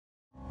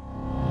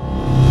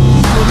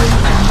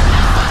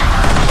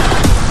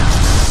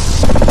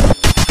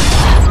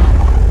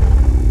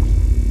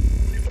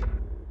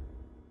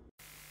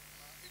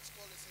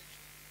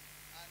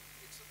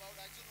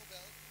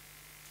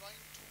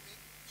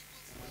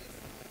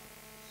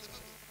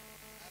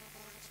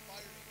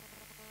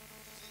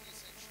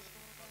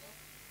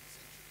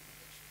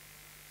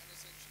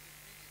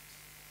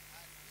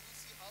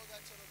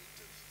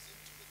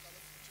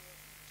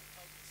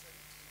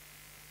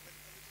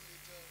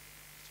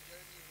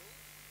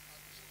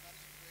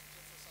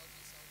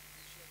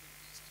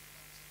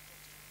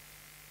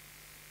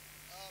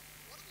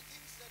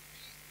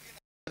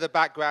the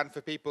background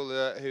for people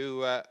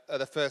who are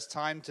the first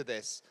time to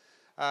this.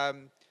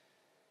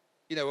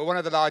 You know, we're one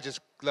of the largest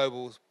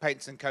global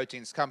paints and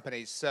coatings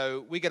companies,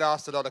 so we get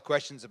asked a lot of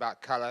questions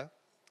about color.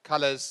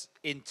 Color's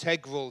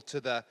integral to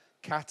the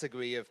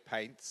category of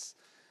paints.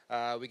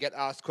 We get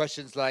asked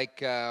questions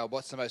like,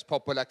 what's the most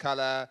popular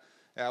color?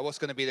 What's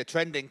going to be the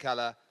trending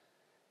color?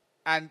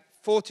 And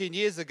 14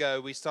 years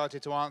ago, we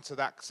started to answer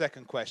that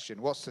second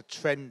question. What's the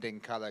trending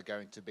color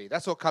going to be?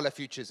 That's what Color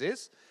Futures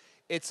is.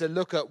 It's a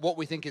look at what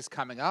we think is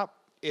coming up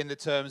in the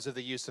terms of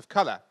the use of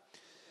color.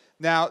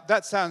 Now,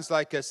 that sounds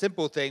like a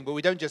simple thing, but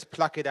we don't just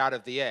pluck it out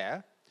of the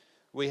air.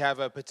 We have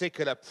a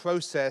particular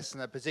process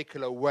and a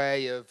particular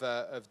way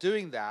of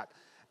doing that.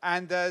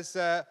 And as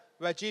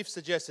Rajiv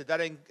suggested,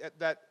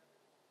 that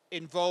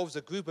involves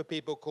a group of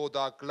people called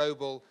our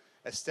Global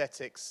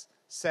Aesthetics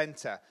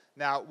Center.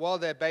 Now, while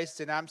they're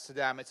based in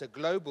Amsterdam, it's a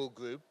global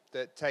group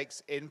that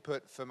takes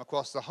input from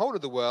across the whole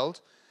of the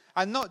world,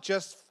 and not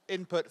just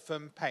input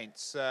from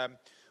paints.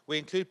 We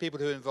include people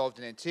who are involved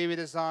in interior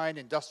design,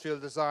 industrial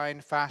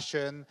design,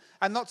 fashion,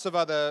 and lots of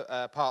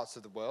other parts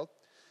of the world.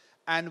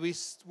 And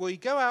we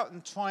go out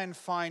and try and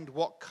find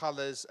what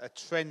colors are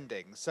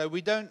trending. So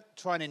we don't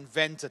try and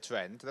invent a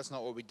trend. That's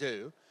not what we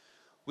do.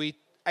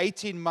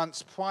 18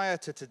 months prior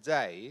to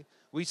today,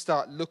 we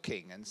start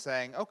looking and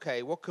saying,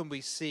 okay, what can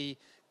we see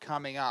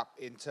coming up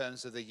in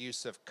terms of the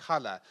use of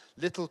color?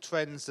 Little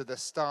trends that are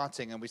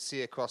starting and we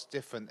see across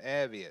different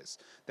areas.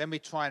 Then we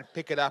try and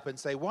pick it up and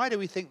say, why do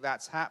we think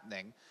that's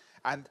happening?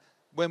 And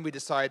when we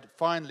decide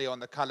finally on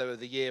the color of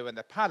the year and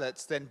the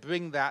palettes, then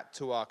bring that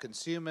to our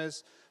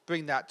consumers,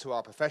 bring that to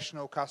our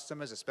professional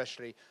customers,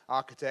 especially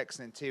architects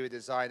and interior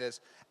designers,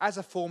 as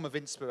a form of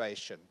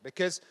inspiration.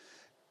 Because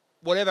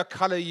whatever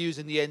color you use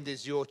in the end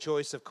is your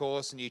choice, of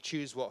course, and you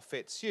choose what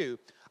fits you.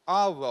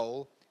 Our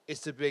role is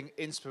to bring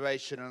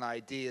inspiration and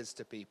ideas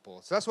to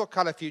people. So that's what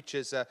Color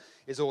Futures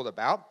is all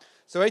about.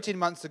 So 18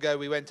 months ago,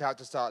 we went out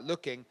to start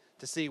looking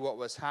to see what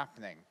was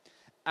happening.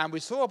 And we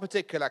saw a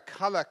particular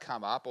color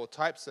come up, or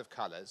types of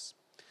colors.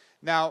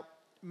 Now,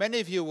 many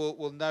of you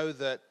will know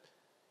that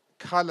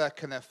color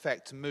can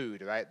affect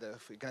mood, right?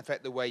 It can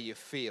affect the way you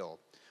feel.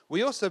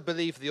 We also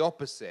believe the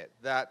opposite,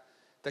 that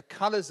the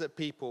colors that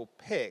people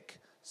pick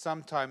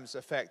sometimes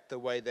affect the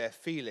way they're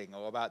feeling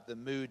or about the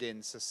mood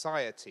in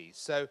society.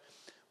 So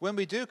when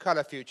we do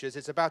Color Futures,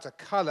 it's about a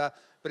color,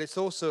 but it's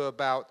also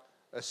about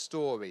a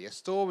story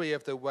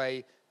of the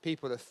way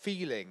people are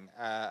feeling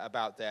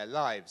about their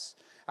lives.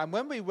 And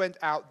when we went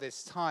out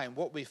this time,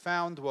 what we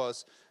found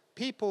was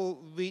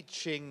people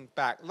reaching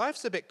back.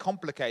 Life's a bit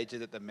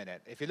complicated at the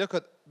minute. If you look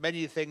at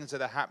many things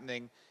that are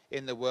happening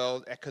in the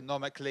world,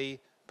 economically,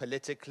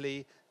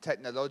 politically,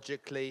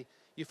 technologically,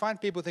 you find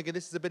people thinking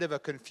this is a bit of a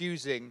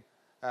confusing,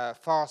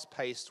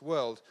 fast-paced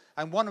world.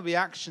 And one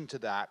reaction to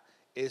that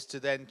is to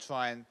then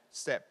try and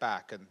step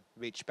back and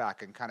reach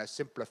back and kind of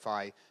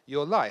simplify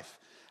your life.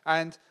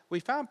 And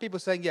we found people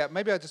saying, yeah,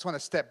 maybe I just want to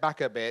step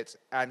back a bit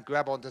and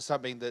grab onto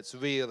something that's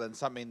real and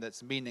something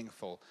that's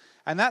meaningful.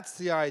 And that's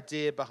the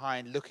idea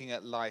behind looking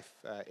at life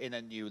in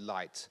a new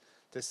light.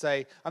 To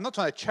say, I'm not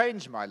trying to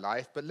change my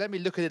life, but let me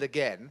look at it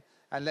again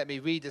and let me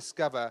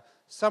rediscover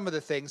some of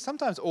the things,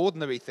 sometimes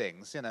ordinary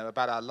things, you know,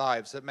 about our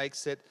lives that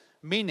makes it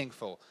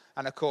meaningful.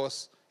 And of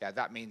course, yeah,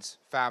 that means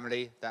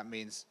family, that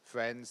means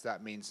friends,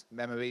 that means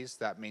memories,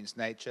 that means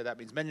nature, that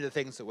means many of the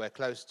things that we're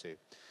close to.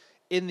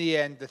 In the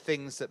end, the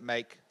things that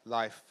make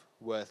life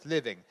worth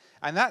living.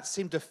 And that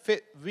seemed to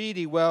fit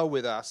really well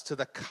with us to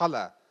the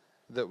color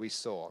that we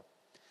saw.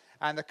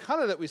 And the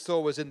color that we saw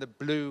was in the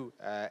blue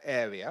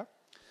area.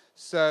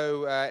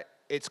 So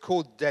it's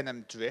called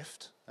denim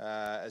drift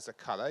as a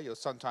color. You'll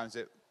sometimes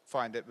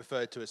find it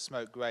referred to as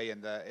smoke gray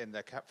in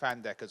the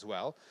fan deck as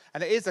well.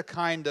 And it is a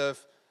kind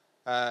of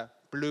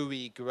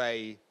bluey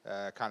gray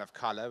kind of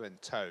color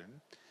and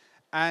tone.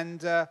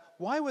 And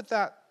why would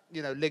that,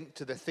 you know, link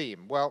to the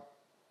theme? Well,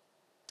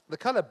 the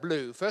color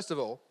blue, first of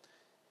all,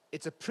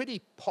 it's a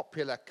pretty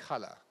popular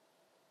color.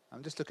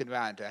 I'm just looking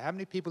around here. How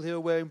many people here are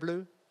wearing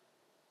blue?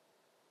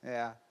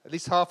 Yeah, at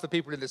least half the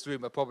people in this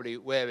room are probably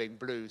wearing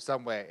blue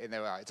somewhere in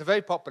their eye. It's a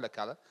very popular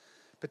color,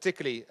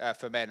 particularly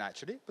for men,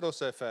 actually, but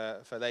also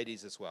for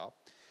ladies as well.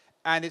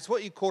 And it's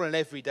what you call an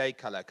everyday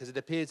color because it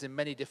appears in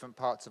many different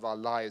parts of our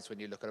lives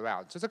when you look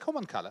around. So it's a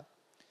common color.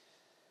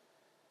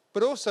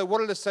 But also,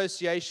 what are the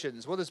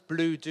associations? What does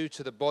blue do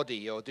to the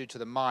body or do to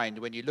the mind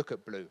when you look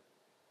at blue?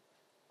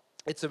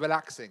 It's a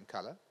relaxing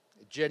color.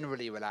 It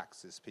generally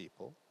relaxes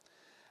people.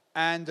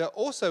 And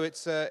also,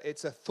 it's a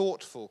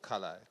thoughtful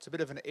color. It's a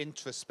bit of an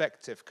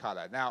introspective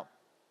color. Now,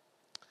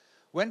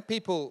 when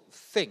people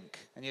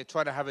think and you're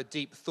trying to have a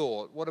deep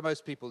thought, what do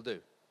most people do?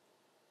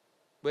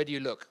 Where do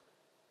you look?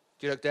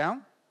 Do you look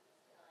down?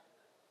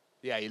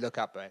 Yeah, you look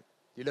up, right?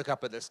 You look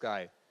up at the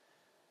sky.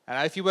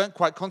 And if you weren't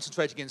quite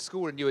concentrating in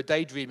school and you were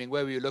daydreaming,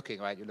 where were you looking,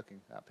 right? You're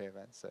looking up here,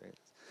 right?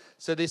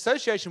 So the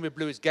association with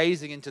blue is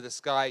gazing into the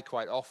sky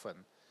quite often.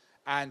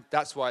 And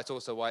that's why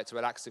it's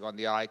relaxing on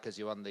the eye because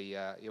you're on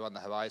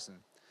the horizon.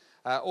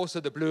 Also,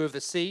 the blue of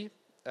the sea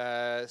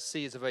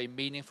see is a very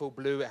meaningful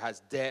blue. It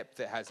has depth,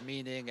 it has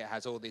meaning, it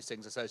has all these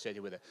things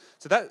associated with it.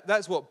 So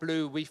that's what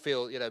blue, we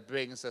feel,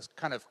 brings us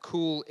kind of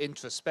cool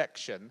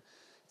introspection,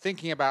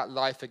 thinking about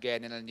life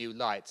again in a new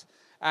light.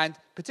 And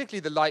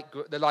particularly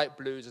the light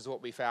blues is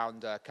what we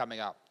found coming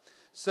up.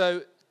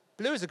 So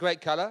blue is a great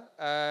color.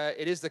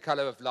 It is the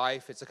color of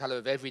life. It's the color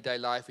of everyday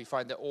life. We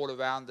find it all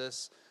around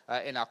us,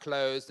 in our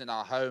clothes, in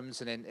our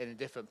homes, and in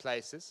different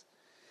places.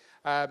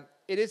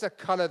 It is a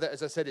color that,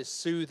 as I said, is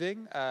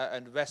soothing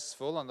and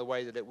restful on the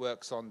way that it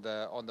works on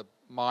the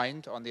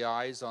mind, on the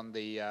eyes, on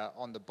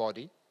the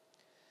body.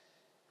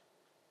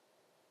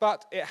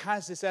 But it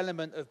has this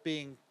element of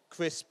being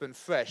crisp and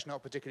fresh,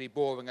 not particularly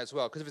boring as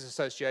well, because of its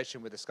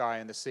association with the sky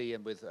and the sea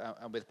and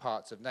with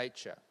parts of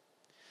nature.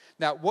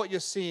 Now, what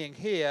you're seeing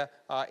here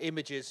are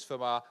images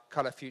from our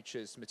Color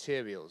Futures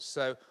materials.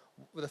 So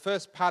the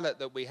first palette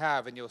that we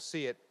have, and you'll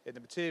see it in the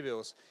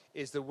materials,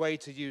 is the way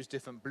to use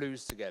different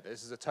blues together.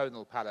 This is a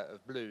tonal palette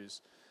of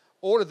blues.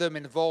 All of them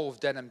involve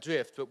denim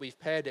drift, but we've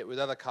paired it with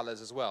other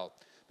colors as well.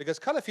 Because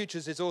Color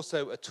Futures is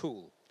also a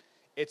tool.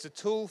 It's a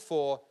tool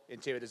for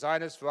interior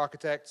designers, for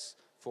architects,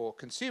 for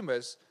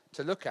consumers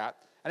to look at.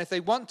 And if they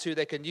want to,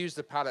 they can use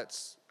the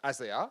palettes as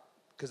they are,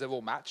 because they're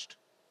all matched.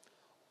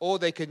 Or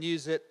they can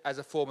use it as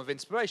a form of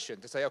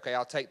inspiration to say, okay,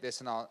 I'll take this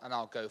and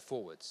I'll go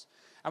forwards.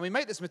 And we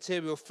make this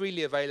material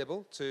freely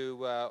available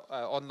to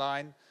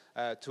online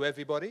to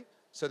everybody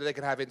so that they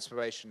can have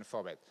inspiration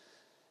from it.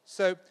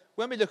 So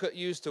when we look at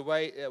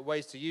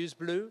ways to use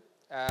blue,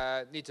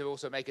 need to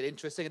also make it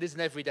interesting. It is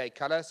an everyday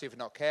color, so if you're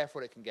not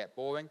careful, it can get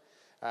boring.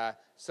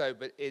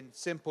 But in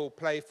simple,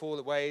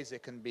 playful ways,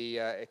 it can be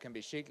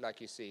chic, like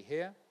you see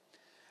here.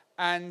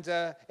 And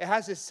it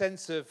has this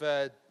sense of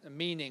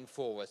meaning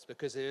for us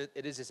because it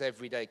is this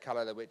everyday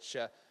color which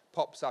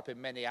pops up in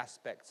many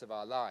aspects of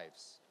our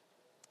lives.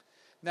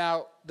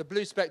 Now, the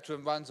blue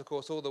spectrum runs, of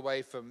course, all the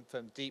way from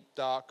deep,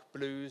 dark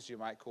blues, you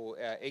might call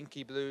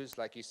inky blues,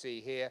 like you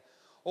see here,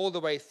 all the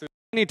way through.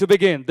 Need to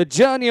begin the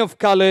journey of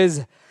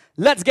colors.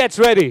 Let's get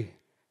ready,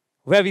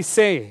 where we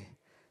say,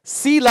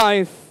 see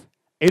life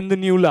in the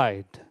new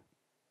light.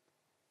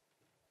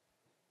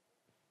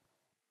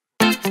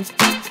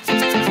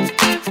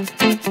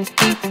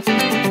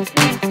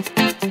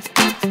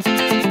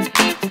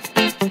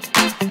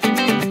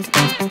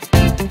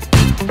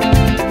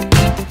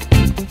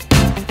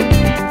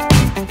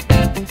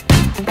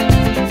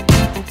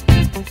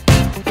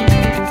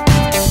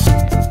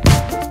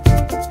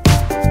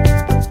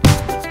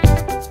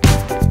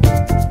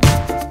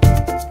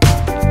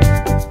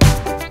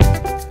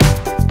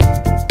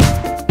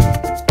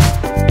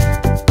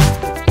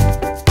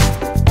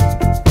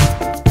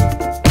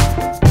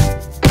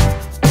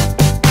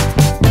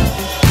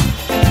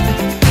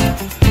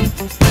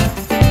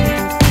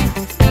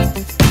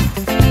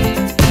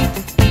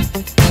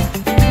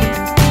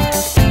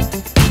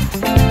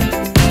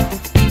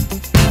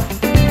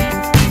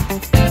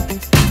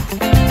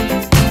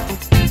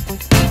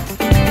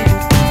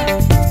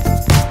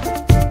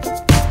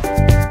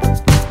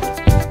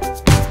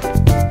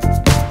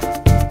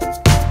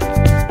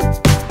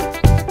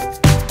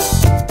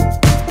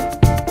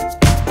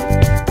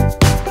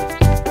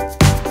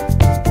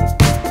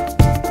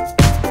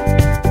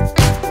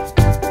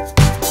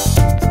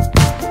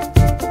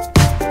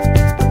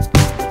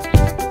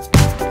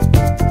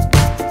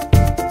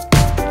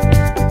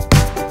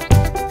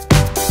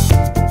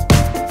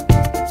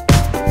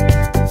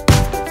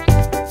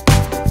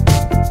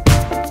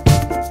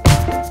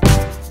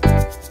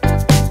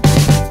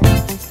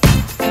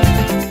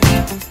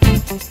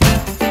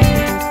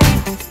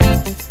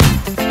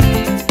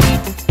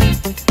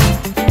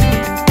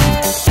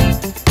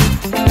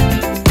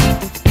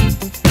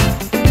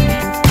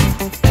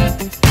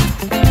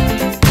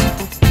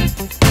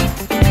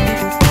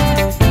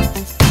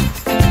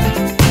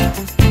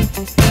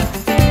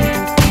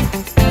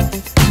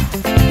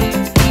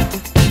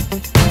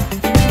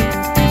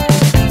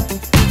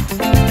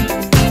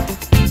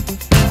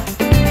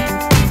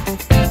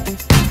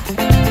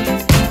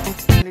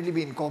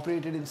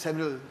 Incorporated in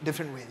several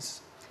different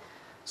ways.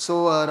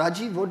 So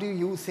Rajiv, what do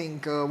you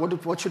think,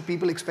 what should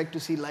people expect to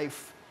see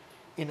life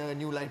in a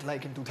new light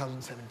like in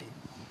 2017?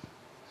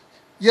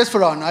 Yes,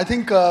 Farhan. I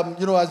think,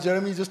 as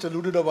Jeremy just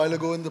alluded a while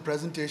ago in the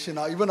presentation,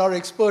 even our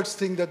experts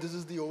think that this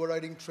is the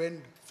overriding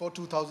trend for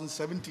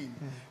 2017.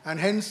 And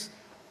hence,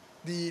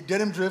 the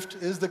denim drift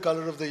is the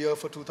color of the year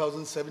for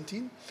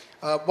 2017.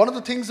 One of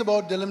the things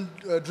about denim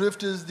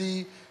drift is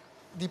the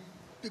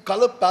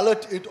color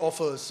palette it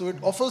offers. So it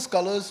offers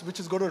colors which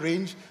is going to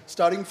range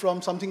starting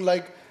from something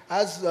like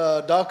as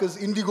dark as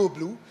indigo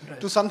blue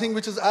to something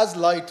which is as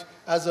light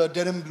as a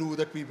denim blue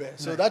that we wear.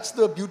 So that's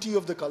the beauty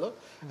of the color.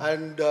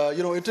 And,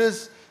 it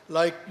is,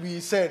 like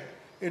we said,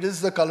 it is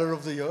the color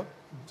of the year.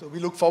 So we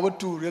look forward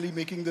to really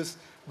making this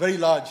very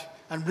large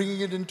and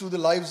bringing it into the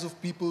lives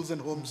of peoples and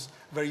homes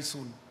very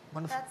soon.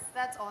 Wonderful.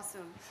 That's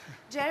awesome.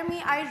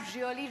 Jeremy, I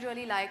really,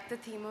 really like the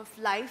theme of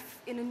life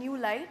in a new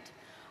light.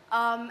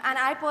 And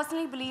I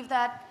personally believe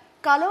that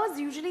colors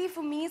usually,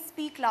 for me,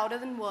 speak louder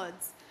than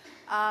words.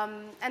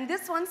 And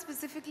this one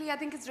specifically, I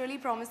think is really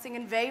promising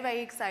and very, very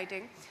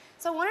exciting.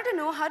 So I wanted to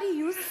know, how do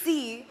you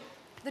see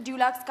the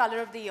Dulux color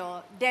of the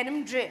year,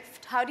 denim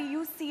drift? How do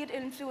you see it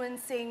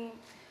influencing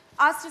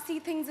us to see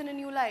things in a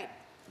new light?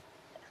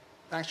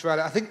 Thanks,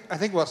 Shraddha. I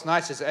think what's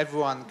nice is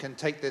everyone can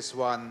take this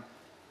one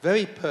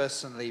very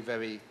personally,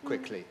 very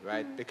quickly,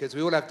 right? Because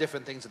we all have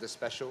different things that are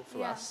special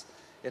for us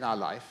in our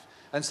life.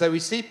 And so we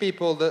see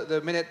people,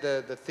 the minute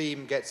the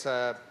theme gets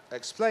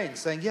explained,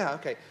 saying, yeah,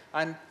 okay,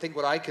 I think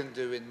what I can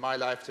do in my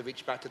life to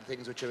reach back to the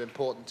things which are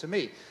important to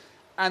me.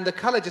 And the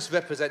color just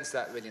represents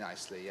that really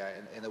nicely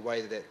in the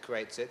way that it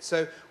creates it.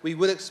 So we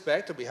would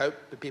expect, and we hope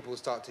that people will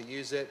start to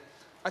use it,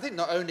 I think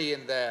not only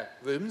in their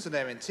rooms and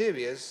their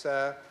interiors,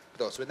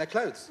 but also in their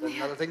clothes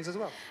and other things as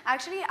well.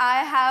 Actually,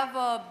 I have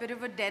a bit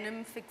of a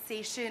denim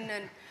fixation,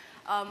 and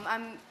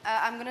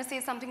I'm going to say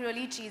something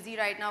really cheesy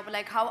right now, but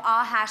like how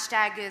our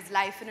hashtag is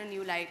life in a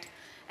new light.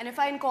 And if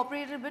I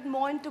incorporate it a bit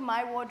more into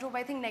my wardrobe,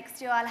 I think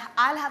next year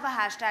I'll have a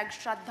hashtag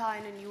Shraddha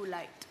in a new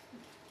light.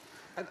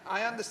 And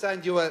I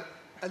understand you are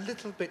a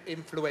little bit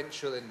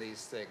influential in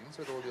these things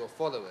with all your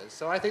followers,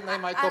 so I think they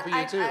might copy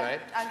you too, right?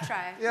 I'll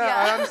try. Yeah,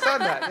 I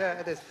understand that. Yeah,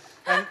 it is.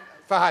 And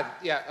Farhan,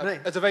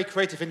 as a very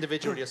creative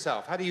individual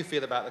yourself, how do you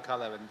feel about the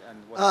color and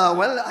what?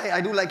 Well,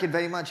 I do like it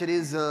very much. It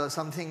is a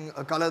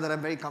color that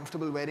I'm very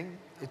comfortable wearing.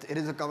 It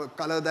is a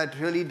color that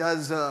really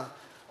does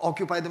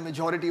occupy the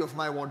majority of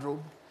my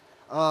wardrobe.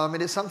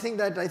 It is something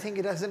that I think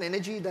it has an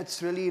energy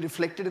that's really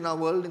reflected in our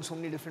world in so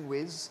many different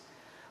ways.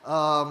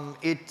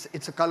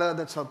 It's a color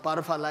that's a part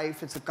of our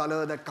life. It's a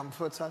color that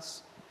comforts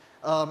us.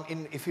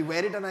 If we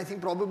wear it, and I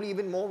think probably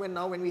even more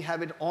when we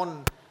have it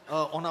on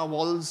our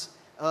walls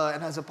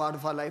and as a part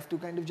of our life to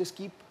kind of just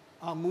keep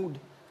our mood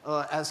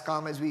as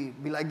calm as we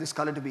like this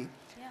color to be.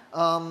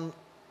 Yeah.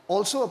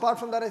 Also, apart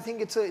from that, I think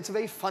it's a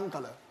very fun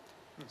color.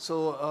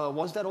 So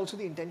was that also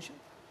the intention?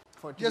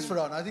 Yes,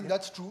 Farhan, I think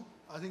that's true.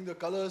 I think the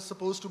color is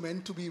supposed to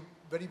meant to be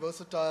very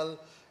versatile.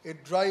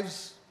 It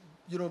drives,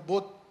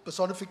 both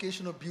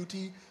personification of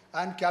beauty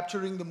and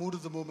capturing the mood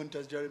of the moment,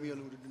 as Jeremy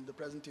alluded in the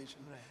presentation.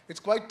 Right. It's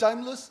quite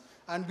timeless,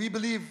 and we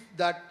believe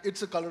that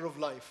it's a color of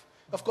life.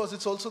 Of course,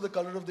 it's also the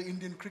color of the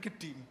Indian cricket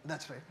team.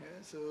 That's right. Yeah,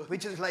 so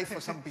which is life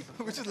for some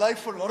people. Which is life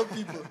for a lot of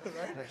people,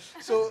 right? Right.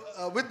 So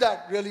with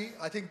that, really,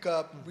 I think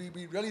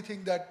we really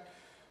think that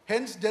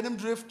hence denim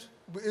drift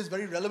is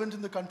very relevant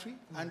in the country,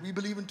 and we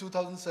believe in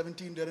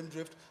 2017 denim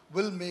drift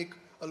will make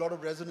a lot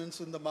of resonance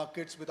in the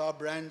markets with our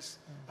brands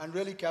and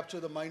really capture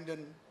the mind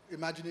and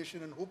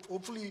imagination and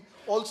hopefully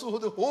also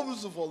the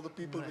homes of all the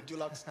people with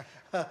Dulux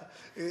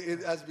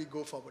as we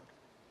go forward.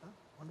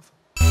 Wonderful.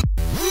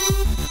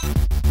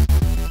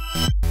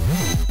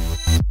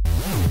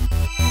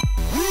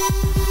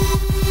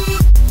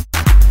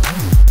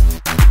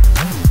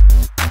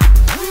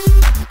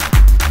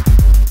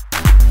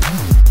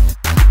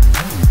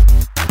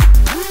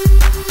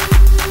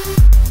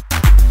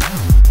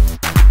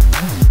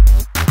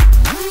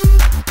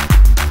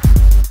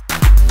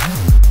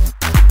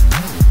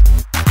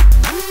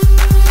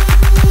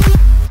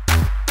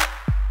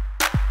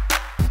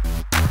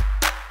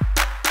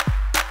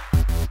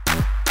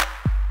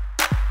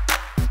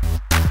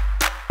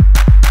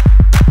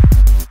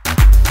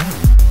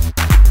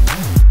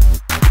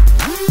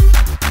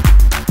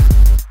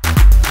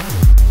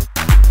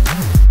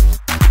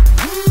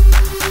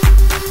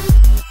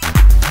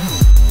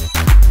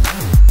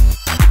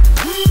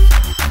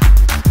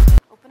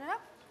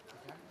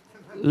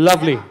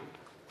 Lovely.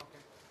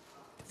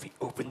 We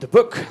open the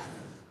book.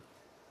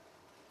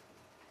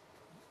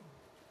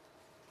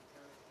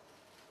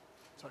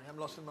 Sorry, I'm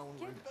lost in my own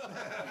word.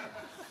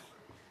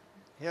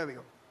 Here we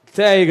go.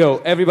 There you go.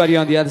 Everybody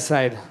on the other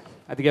side.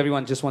 I think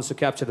everyone just wants to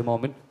capture the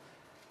moment.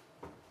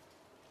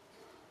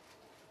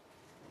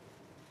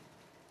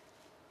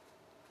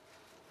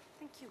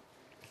 Thank you.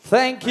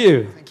 Thank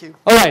you. Thank you.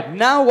 All right,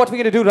 now what we're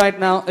going to do right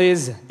now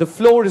is the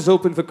floor is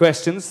open for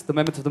questions. The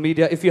members of the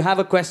media, if you have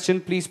a question,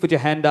 please put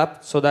your hand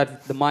up so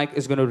that the mic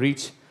is going to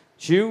reach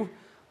you.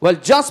 Well,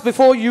 just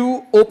before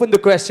you open the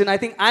question, I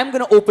think I'm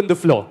going to open the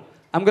floor.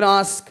 I'm going to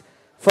ask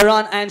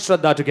Farhan and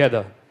Shraddha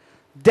together.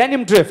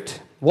 Denim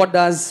drift. What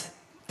does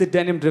the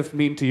denim drift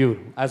mean to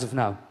you as of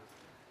now?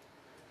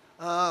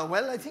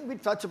 Well, I think we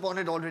touched upon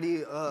it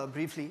already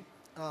briefly.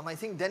 I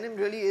think denim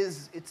really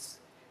is,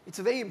 it's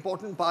a very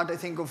important part, I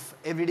think, of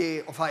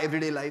our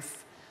everyday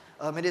life.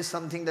 It is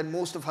something that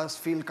most of us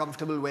feel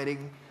comfortable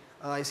wearing.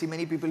 I see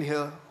many people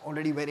here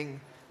already wearing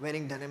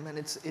denim, and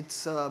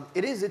it's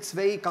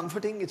very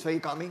comforting, it's very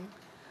calming.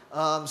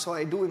 So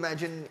I do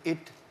imagine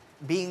it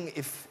being,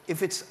 if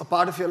it's a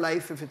part of your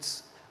life, if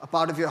it's a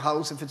part of your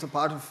house, if it's a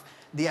part of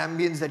the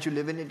ambience that you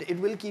live in, it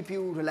will keep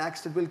you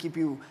relaxed, it will keep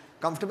you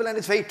comfortable, and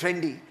it's very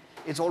trendy.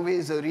 It's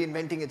always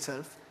reinventing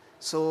itself.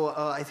 So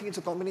I think it's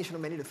a combination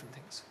of many different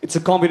things. It's a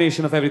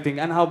combination of everything.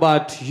 And how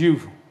about you?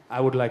 I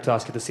would like to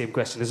ask you the same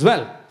question as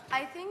well.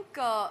 I think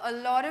a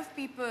lot of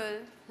people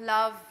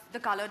love the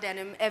color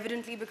denim,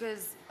 evidently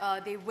because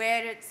they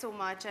wear it so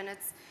much, and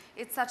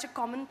It's such a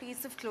common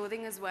piece of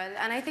clothing as well.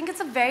 And I think it's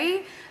a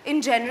very,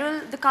 in general,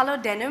 the color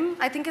denim,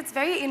 I think it's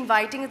very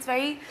inviting. It's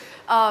very,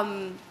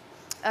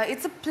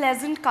 it's a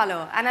pleasant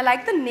color. And I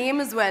like the name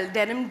as well,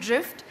 Denim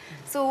Drift.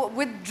 So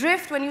with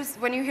drift,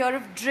 when you hear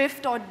of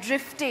drift or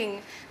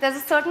drifting, there's a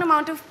certain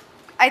amount of,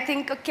 I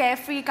think, a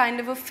carefree kind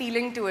of a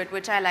feeling to it,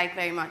 which I like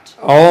very much.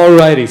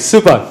 Alrighty,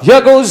 super.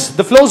 Here goes,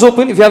 the floor's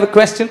open. If you have a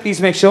question,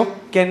 please make sure.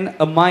 Can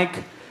a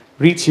mic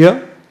reach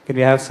here? Can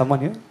we have someone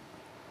here?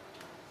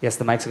 Yes,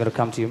 the mics are going to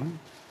come to you, man.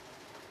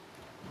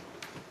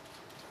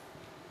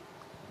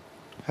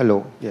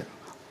 Hello, yeah.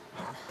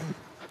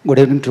 Good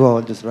evening to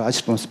all. This is Raj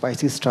from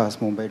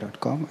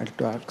SpicyStarsMumbai.com. I'd like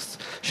to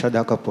ask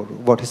Shraddha Kapoor,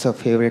 what is her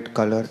favorite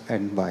color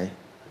and why?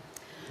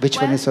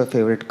 Which one is her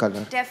favorite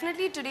color?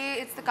 Definitely today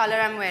it's the color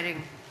I'm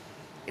wearing.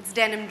 It's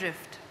denim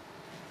drift.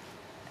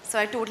 So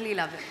I totally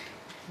love it.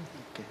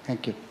 Okay,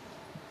 thank you.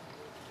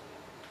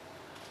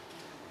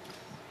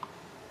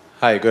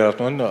 Hi, good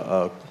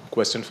afternoon.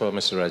 Question for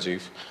Mr.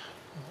 Rajiv.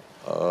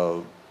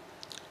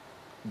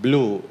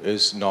 Blue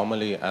is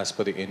normally, as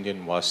per the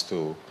Indian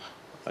Vastu,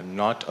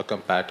 not a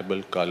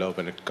compatible color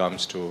when it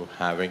comes to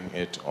having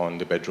it on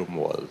the bedroom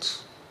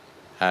walls.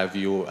 Have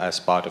you,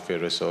 as part of your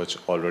research,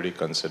 already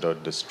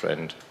considered this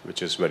trend,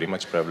 which is very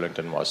much prevalent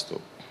in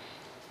Vastu?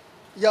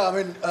 Yeah,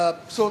 I mean,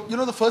 so, you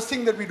know, the first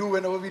thing that we do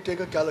whenever we take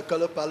a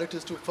color palette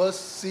is to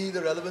first see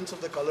the relevance of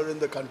the color in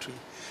the country.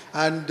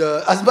 And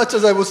as much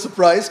as I was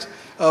surprised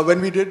when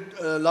we did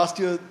last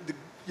year,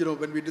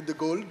 when we did the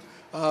gold,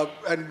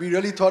 and we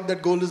really thought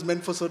that gold is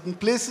meant for certain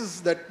places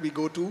that we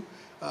go to,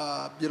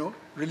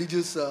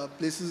 religious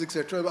places,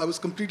 etc.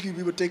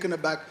 We were taken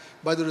aback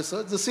by the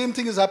research. The same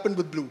thing has happened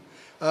with blue.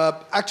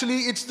 Actually,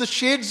 it's the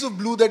shades of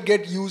blue that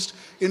get used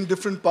in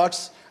different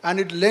parts, and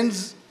it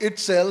lends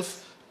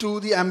itself to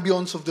the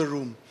ambience of the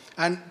room.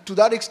 And to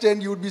that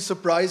extent, you would be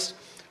surprised.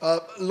 A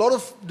lot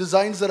of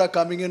designs that are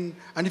coming in,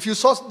 and if you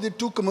saw the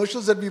 2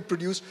 commercials that we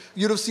produced,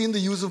 you'd have seen the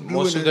use of blue.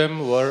 Most of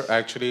them were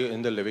actually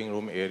in the living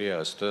room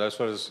areas. So that's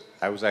what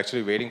I was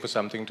actually waiting for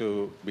something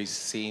to be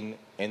seen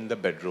in the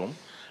bedroom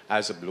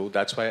as a blue.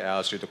 That's why I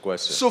asked you the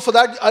question. So for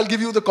that, I'll give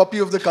you the copy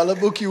of the color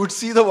book. You would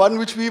see the one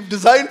which we've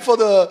designed for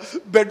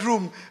the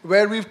bedroom,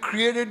 where we've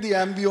created the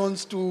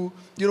ambience to,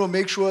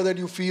 make sure that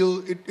you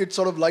feel it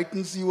sort of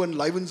lightens you and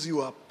livens you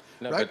up.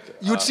 No, right?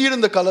 You'd see it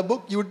in the color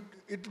book.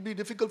 It would be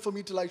difficult for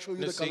me till I show you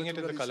the color. Seeing it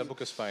in the color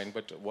book is fine,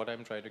 but what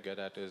I'm trying to get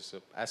at is,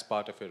 as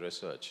part of your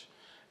research,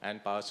 and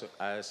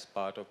as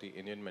part of the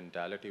Indian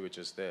mentality which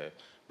is there,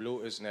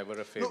 blue is never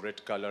a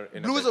favorite color in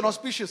a bedroom. Blue is an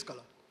auspicious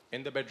color.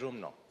 In the bedroom,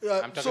 no.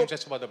 I'm talking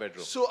just about the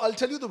bedroom. So I'll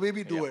tell you the way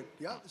we do it.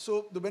 Yeah.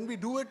 So when we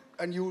do it,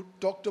 and you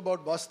talked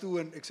about Vastu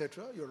and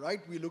etc. You're right.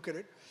 We look at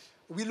it.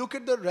 We look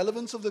at the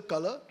relevance of the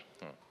color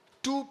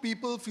to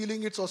people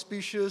feeling it's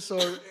auspicious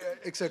or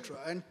etc.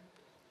 And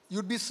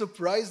you'd be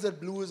surprised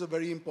that blue is a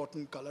very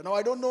important color. Now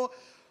I don't know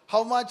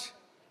how much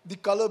the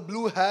color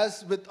blue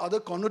has with other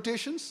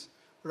connotations,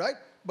 right?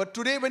 But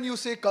today, when you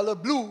say color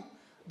blue,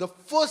 the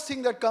first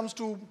thing that comes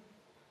to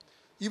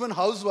even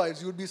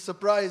housewives, you'd be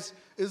surprised,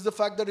 is the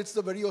fact that it's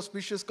the very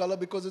auspicious color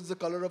because it's the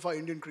color of our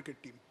Indian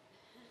cricket team.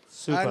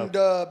 Superb.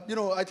 And,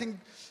 I think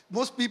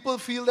most people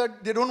feel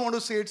that they don't want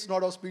to say it's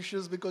not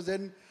auspicious because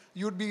then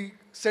you'd be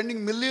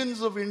sending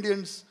millions of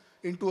Indians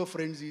into a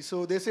frenzy.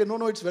 So they say,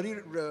 no, it's very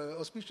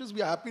auspicious.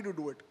 We are happy to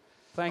do it.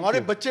 Thank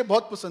you. बच्चे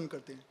बहुत पसंद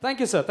करते हैं. Thank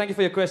you, sir. Thank you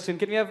for your question.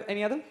 Can we have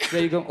any other?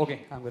 There you go.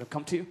 Okay, I'm going to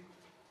come to you.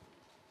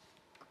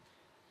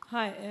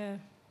 Hi,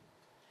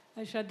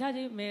 Shraddha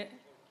ji,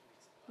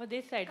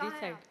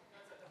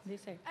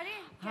 this side. अरे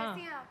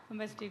कैसी हैं आप?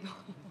 बस ठीक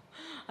हूँ.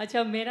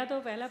 अच्छा, मेरा तो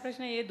पहला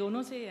प्रश्न ये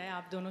दोनों से है,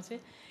 आप दोनों से,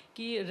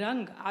 कि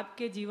रंग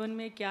आपके जीवन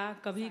में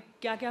कभी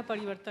क्या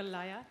परिवर्तन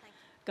लाया,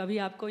 कभी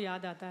आपको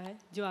याद आता है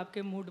जो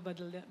आपके मूड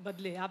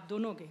बदले आप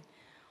दोनों के.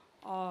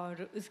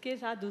 और उसके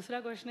साथ दूसरा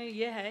क्वेश्चन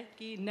ये है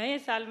कि नए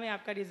साल में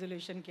आपका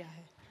रेजोल्यूशन क्या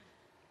है,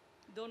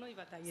 दोनों ही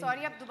बताइए.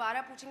 सॉरी, आप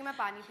दोबारा पूछेंगे, मैं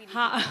पानी पी रही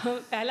हूँ. हाँ,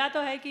 पहला तो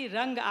है कि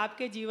रंग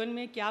आपके जीवन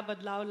में क्या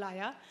बदलाव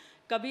लाया,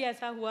 कभी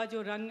ऐसा हुआ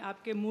जो रंग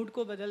आपके मूड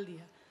को बदल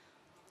दिया,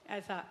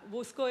 ऐसा वो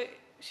उसको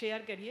शेयर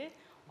करिए.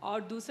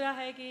 और दूसरा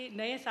है कि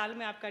नए साल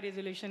में आपका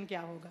रेजोल्यूशन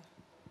क्या होगा.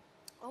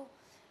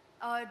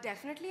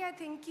 डेफिनेटली आई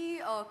थिंक कि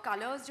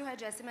कलर्स जो है,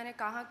 जैसे मैंने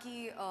कहा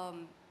कि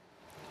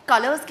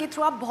कलर्स के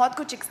थ्रू आप बहुत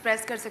कुछ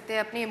एक्सप्रेस कर सकते हैं,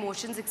 अपने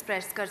इमोशंस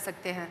एक्सप्रेस कर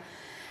सकते हैं.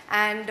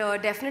 एंड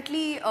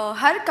डेफिनेटली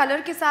हर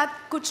कलर के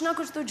साथ कुछ ना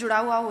कुछ तो जुड़ा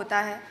हुआ होता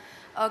है.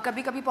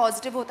 कभी कभी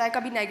पॉजिटिव होता है,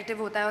 कभी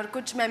नेगेटिव होता है, और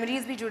कुछ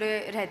मेमोरीज भी जुड़े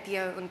रहती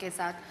है उनके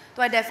साथ.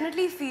 तो आई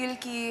डेफिनेटली फील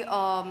कि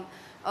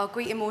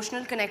कोई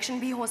इमोशनल कनेक्शन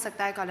भी हो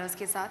सकता है कलर्स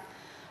के साथ.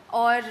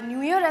 और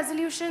न्यू ईयर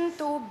रेजोल्यूशन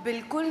तो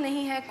बिल्कुल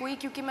नहीं है कोई,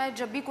 क्योंकि मैं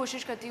जब भी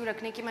कोशिश करती हूँ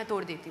रखने की, मैं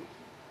तोड़ देती हूँ.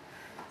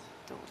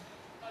 तो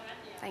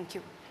थैंक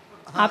यू.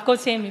 आपको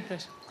सेम ही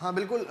प्रश्न. हाँ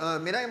बिल्कुल,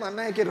 मेरा ये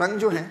मानना है कि रंग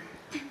जो है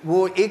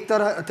वो एक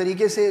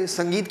तरीके से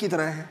संगीत की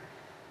तरह है,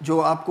 जो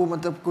आपको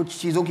मतलब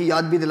कुछ चीज़ों की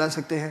याद भी दिला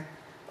सकते हैं,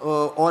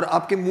 और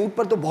आपके मूड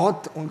पर तो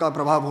बहुत उनका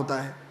प्रभाव होता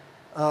है.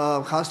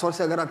 ख़ास तौर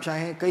से अगर आप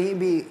चाहें कहीं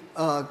भी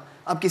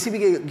आप किसी भी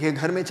के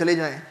घर में चले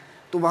जाएं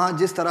तो वहाँ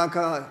जिस तरह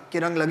के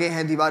रंग लगे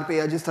हैं दीवार पे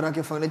या जिस तरह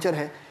के फर्नीचर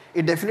है,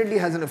 it definitely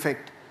has an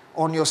effect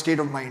on your state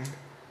of mind.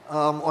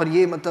 और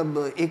ये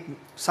मतलब एक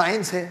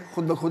साइंस है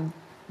खुद ब खुद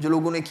जो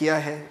लोगों ने किया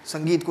है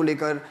संगीत को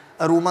लेकर,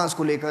 अरोमास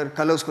को लेकर,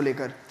 कलर्स को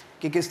लेकर,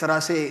 कि किस तरह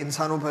से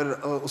इंसानों पर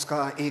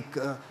उसका एक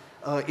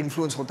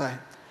इन्फ्लुएंस होता है.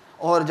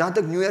 और जहाँ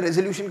तक न्यू ईयर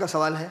रेजोल्यूशन का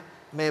सवाल है,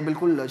 मैं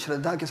बिल्कुल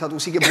श्रद्धा के साथ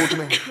उसी के बोट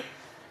में हूँ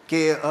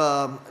कि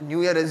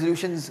न्यू ईयर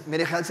रेजोल्यूशंस,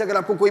 मेरे ख्याल से अगर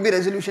आपको कोई भी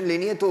रेजोल्यूशन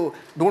लेनी है तो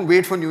don't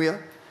wait for new year.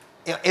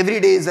 Every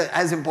day is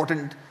as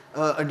important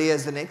a day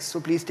as the next, so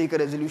please take a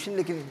resolution.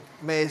 लेकिन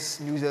मैं इस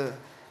न्यू ईयर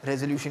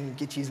रेजोल्यूशन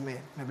की चीज़ में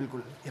मैं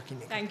बिल्कुल यकीन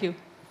नहीं. Thank you.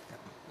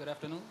 Good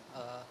afternoon.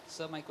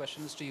 Sir, my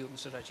question is to you,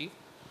 Mr. Rajiv.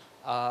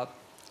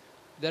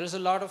 There is a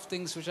lot of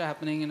things which are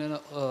happening in,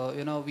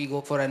 we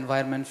go for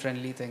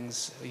environment-friendly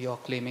things. You're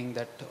claiming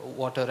that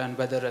water and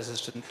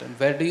weather-resistant. And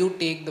where do you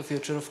take the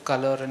future of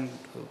color and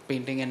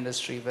painting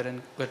industry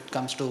when it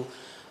comes to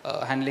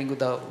handling with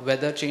the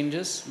weather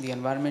changes, the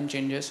environment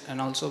changes, and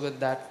also with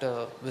that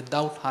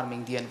without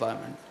harming the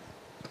environment?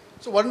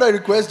 So why don't I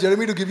request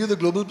Jeremy to give you the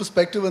global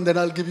perspective and then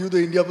I'll give you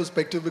the India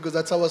perspective because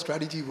that's how our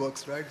strategy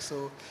works, right?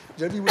 So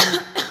Jeremy, will you...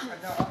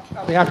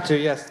 I'll be happy to,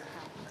 yes.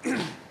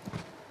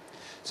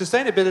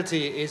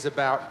 Sustainability is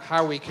about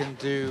how we can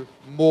do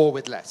more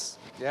with less,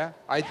 yeah?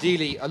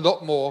 Ideally, a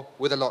lot more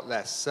with a lot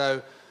less.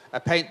 So a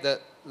paint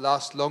that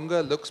lasts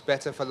longer, looks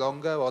better for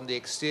longer on the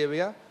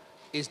exterior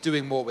is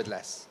doing more with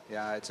less.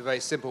 Yeah, it's a very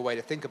simple way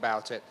to think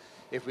about it.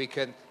 If we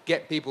can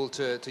get people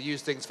to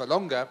use things for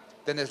longer,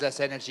 then there's less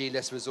energy,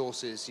 less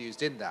resources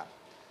used in that.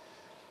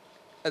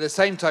 At the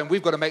same time,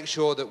 we've got to make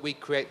sure that we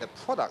create the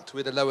product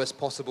with the lowest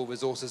possible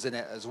resources in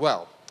it as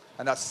well.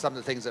 And that's some of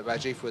the things that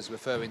Rajiv was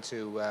referring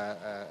to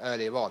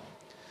earlier on.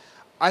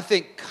 I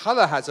think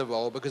color has a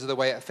role because of the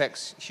way it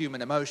affects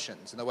human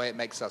emotions and the way it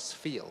makes us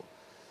feel.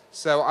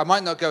 So I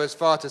might not go as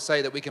far to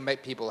say that we can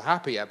make people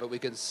happier, but we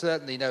can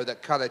certainly know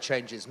that color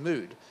changes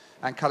mood.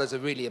 And color is a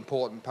really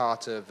important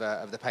part of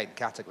the paint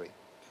category.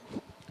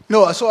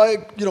 No,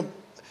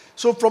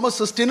 so from a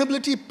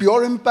sustainability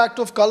pure impact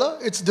of color,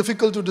 it's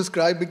difficult to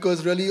describe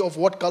because really of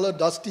what color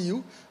does to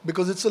you,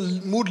 because it's a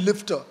mood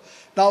lifter.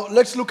 Now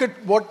let's look at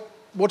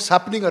what's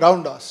happening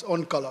around us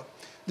on color.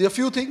 There are a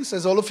few things.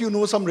 As all of you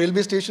know, some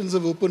railway stations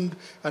have opened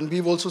and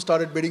we've also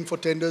started bidding for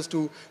tenders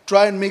to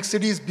try and make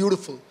cities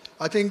beautiful.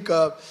 I think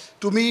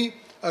to me,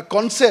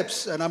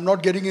 concepts, and I'm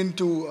not getting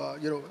into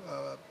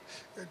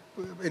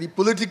any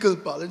political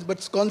parlance,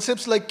 but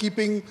concepts like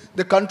keeping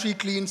the country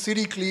clean,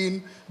 city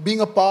clean,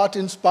 being a part,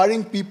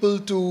 inspiring people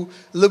to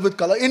live with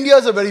color. India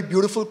is a very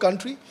beautiful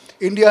country.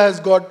 India has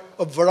got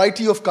a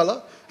variety of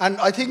color. And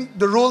I think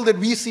the role that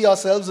we see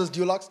ourselves as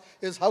Dulux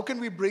is how can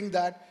we bring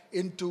that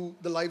into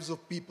the lives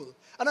of people.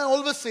 And I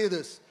always say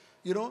this,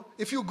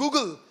 if you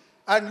Google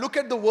and look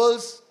at the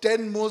world's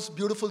 10 most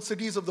beautiful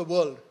cities of the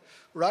world,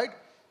 right?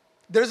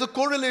 There is a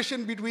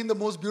correlation between the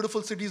most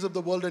beautiful cities of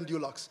the world and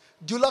Dulux.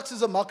 Dulux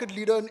is a market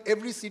leader in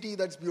every city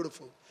that's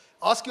beautiful.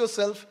 Ask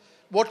yourself,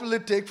 what will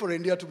it take for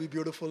India to be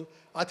beautiful?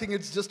 I think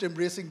it's just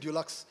embracing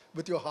Dulux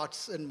with your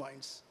hearts and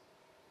minds.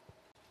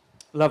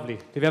 Lovely.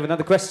 Do we have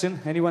another question?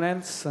 Anyone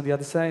else on the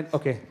other side?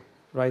 Okay,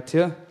 right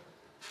here.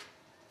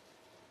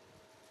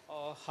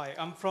 Hi,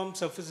 I'm from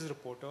Surfaces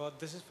Reporter.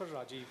 This is for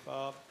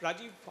Rajiv.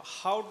 Rajiv,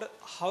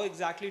 how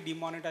exactly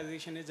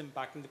demonetization is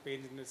impacting the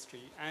paint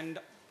industry? And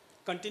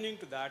continuing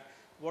to that,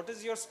 what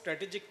is your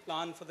strategic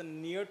plan for the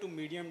near to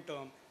medium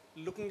term,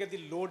 looking at the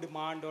low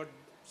demand or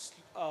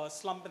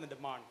slump in the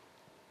demand?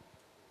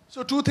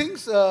 So two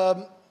things.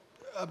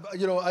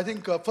 I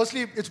think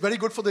firstly, it's very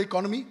good for the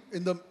economy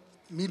in the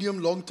medium,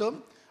 long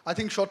term. I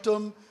think short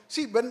term,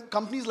 see, when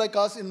companies like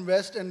us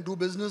invest and do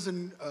business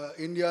in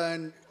India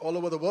and all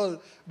over the world,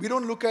 we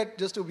don't look at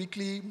just a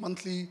weekly,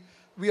 monthly,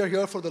 we are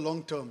here for the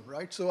long term,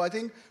 right? So I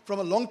think from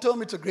a long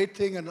term, it's a great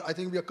thing, and I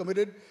think we are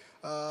committed,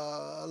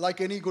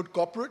 like any good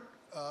corporate,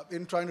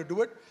 in trying to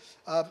do it.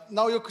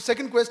 Now, your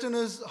second question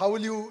is, how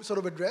will you sort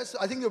of address?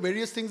 I think there are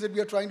various things that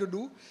we are trying to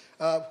do.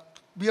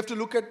 We have to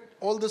look at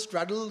all the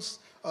straddles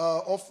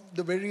of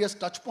the various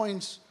touch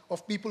points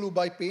of people who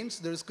buy paints.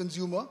 There is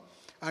consumer.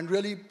 And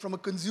really, from a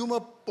consumer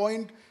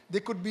point,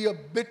 there could be a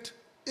bit,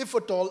 if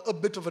at all, a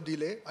bit of a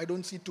delay. I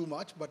don't see too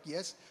much, but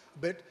yes, a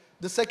bit.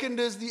 The second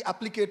is the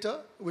applicator,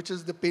 which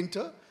is the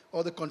painter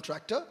or the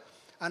contractor.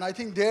 And I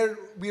think there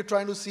we are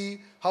trying to see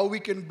how we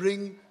can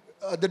bring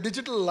the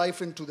digital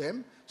life into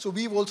them. So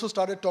we've also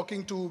started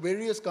talking to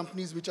various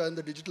companies which are in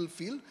the digital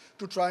field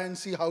to try and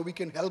see how we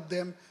can help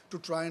them to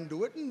try and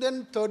do it. And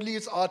then thirdly,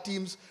 it's our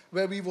teams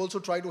where we've also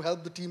tried to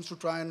help the teams to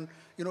try and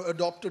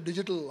adopt a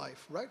digital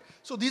life, right?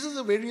 So these are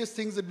the various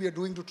things that we are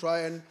doing to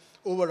try and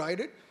override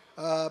it.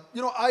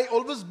 I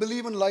always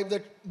believe in life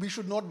that we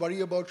should not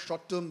worry about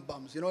short-term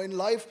bumps. In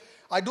life,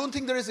 I don't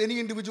think there is any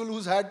individual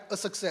who's had a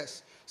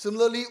success.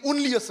 Similarly,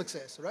 only a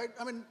success, right?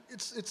 I mean,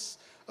 it's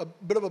a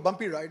bit of a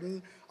bumpy ride,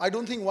 and I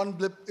don't think one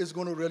blip is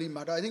going to really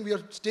matter. I think we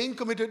are staying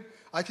committed.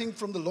 I think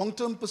from the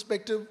long-term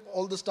perspective,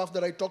 all the stuff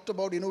that I talked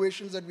about,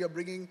 innovations that we are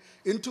bringing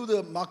into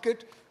the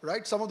market,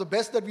 right? Some of the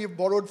best that we have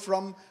borrowed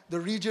from the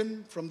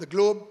region, from the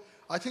globe.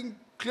 I think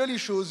clearly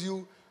shows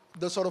you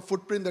the sort of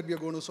footprint that we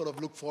are going to sort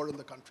of look for in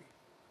the country.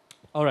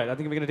 All right, I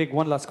think we're going to take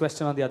one last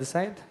question on the other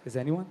side. Is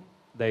there anyone?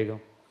 There you go.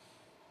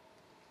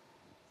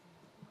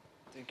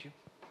 Thank you.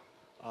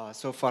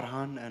 So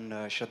Farhan and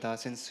Shraddha,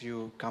 since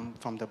you come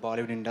from the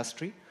Bollywood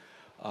industry,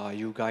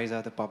 you guys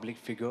are the public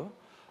figure,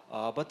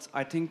 but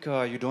I think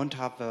you don't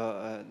have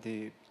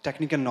the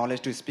technical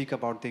knowledge to speak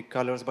about the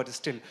colors, but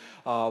still,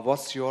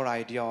 what's your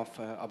idea of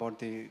about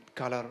the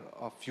color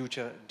of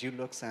future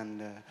Dulux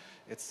and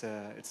it's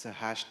a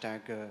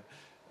hashtag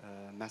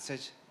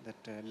message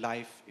that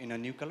life in a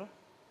new color?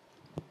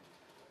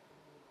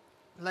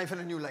 Life in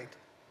a new light.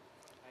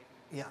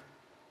 Yeah.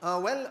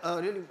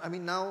 Really, I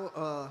mean,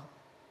 now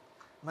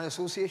my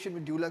association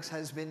with Dulux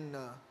has been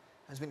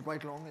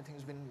quite long. I think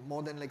it's been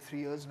more than like 3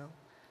 years now.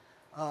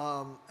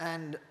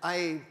 And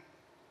I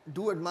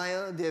do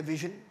admire their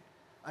vision.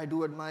 I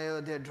do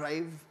admire their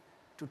drive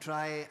to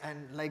try and,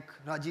 like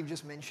Rajiv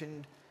just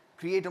mentioned,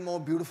 create a more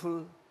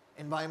beautiful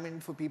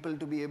environment for people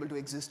to be able to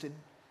exist in.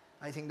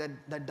 I think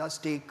that does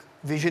take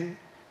vision.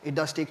 It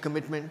does take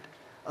commitment.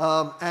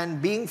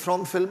 And being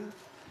from film,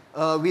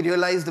 we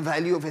realize the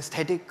value of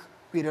aesthetic.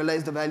 We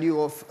realize the value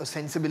of a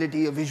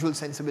sensibility, a visual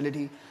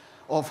sensibility,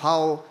 of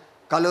how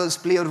colors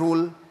play a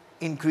role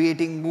in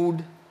creating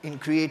mood, in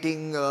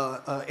creating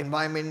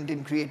environment,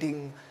 in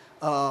creating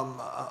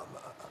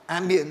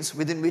ambience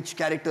within which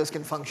characters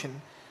can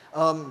function.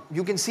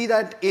 You can see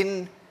that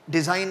in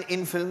design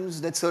in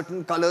films, that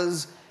certain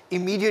colors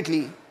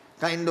immediately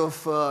kind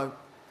of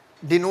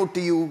denote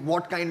to you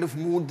what kind of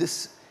mood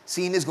this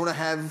scene is going to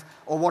have,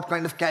 or what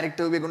kind of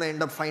character we're going to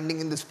end up finding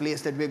in this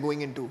place that we're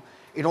going into.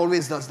 It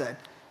always does that.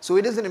 So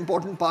it is an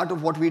important part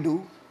of what we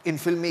do in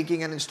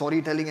filmmaking and in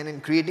storytelling and in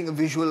creating a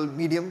visual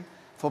medium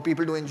for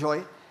people to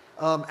enjoy.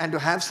 And to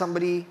have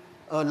somebody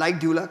like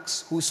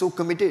Dulux who's so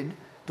committed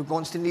to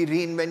constantly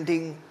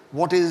reinventing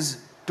what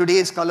is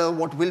today's color,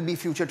 what will be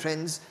future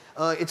trends,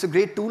 it's a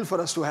great tool for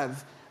us to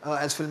have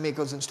as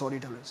filmmakers and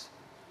storytellers.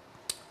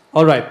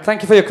 All right,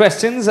 thank you for your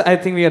questions. I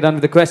think we are done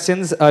with the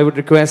questions. I would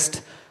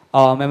request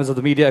members of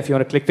the media, if you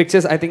want to click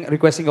pictures, I think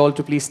requesting you all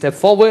to please step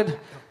forward.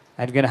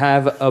 And we're going to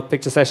have a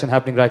picture session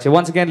happening right here.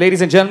 Once again,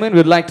 ladies and gentlemen,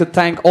 we'd like to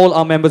thank all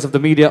our members of the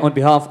media on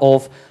behalf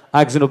of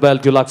AkzoNobel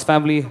Dulux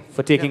family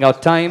for taking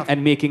out time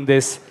and making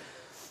this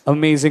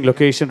amazing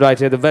location right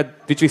here,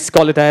 which we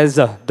call it as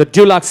the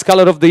Dulux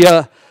Color of the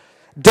Year.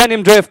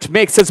 Denim Drift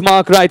makes its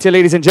mark right here,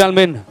 ladies and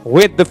gentlemen,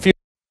 with the few.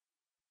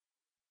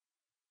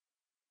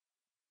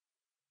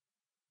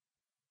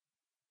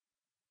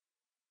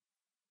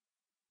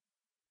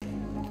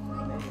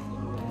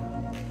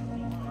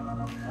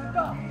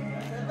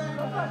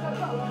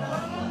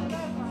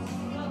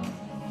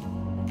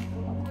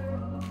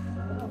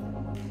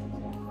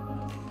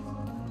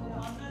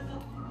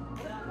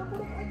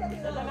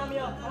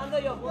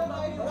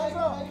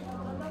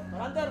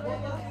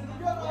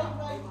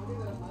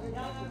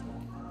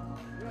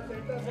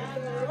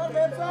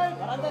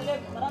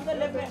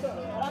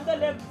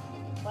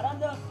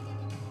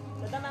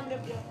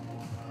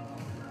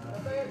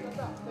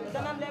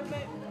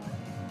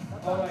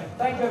 Alright,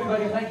 thank you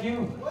everybody, thank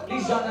you.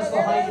 Please join us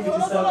for high tea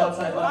which is served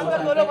outside one more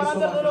time. Thank you so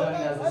much for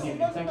joining us this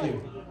evening. Thank you.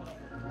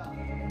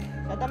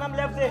 Shraddha ma'am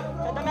left se.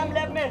 Shraddha ma'am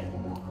left mein.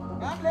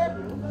 Ma'am left.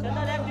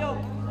 Shraddha left yo.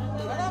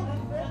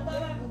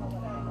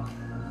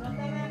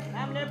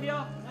 Ma'am left yo.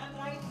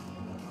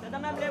 Shraddha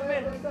ma'am left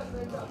mein.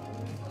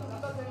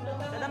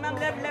 Shraddha ma'am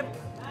left.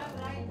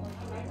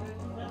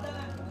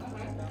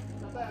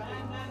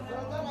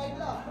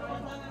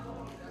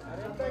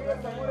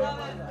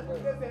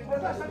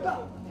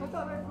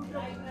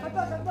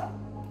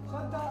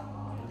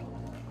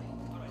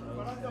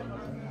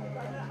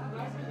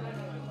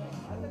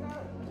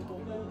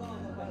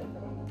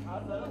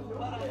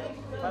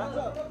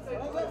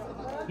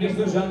 Please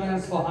do join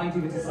us for high tea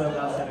which is served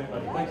outside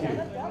everybody. Thank you.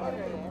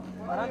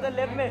 Farhan the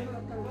left mein.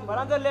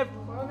 Farhan the left.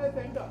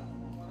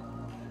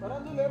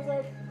 Farhan the left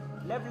side.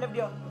 Left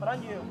yo. Farhan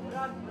yo.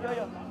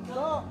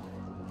 No.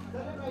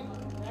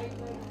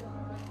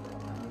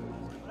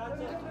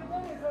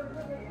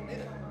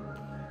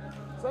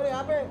 Sir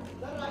यहाँ पे.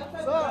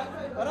 Sir.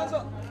 Farhan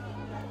sir.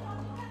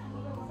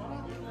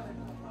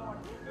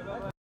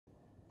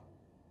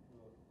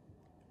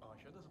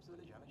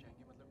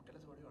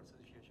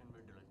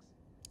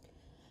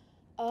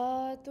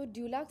 तो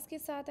Dulux के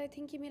साथ I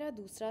think ये मेरा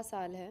दूसरा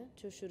साल है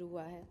जो शुरू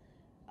हुआ है.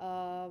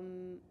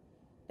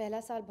 पहला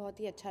साल बहुत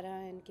ही अच्छा रहा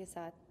है इनके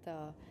साथ.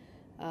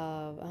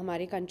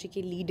 हमारे कंट्री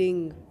की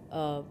लीडिंग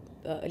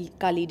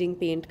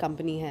पेंट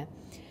कंपनी है.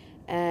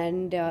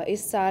 एंड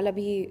इस साल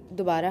अभी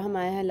दोबारा हम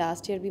आए हैं.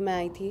 लास्ट ईयर भी मैं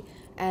आई थी.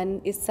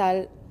 एंड इस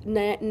साल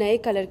नए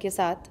कलर के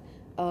साथ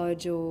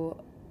जो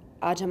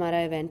आज हमारा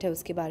इवेंट है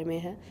उसके बारे में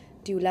है.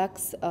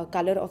 Dulux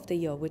colour of the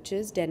year which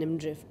is denim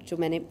drift जो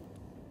मैंने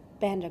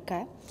पहन रखा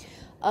है.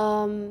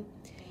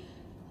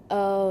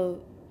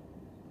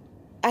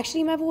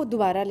 एक्चुअली मैं वो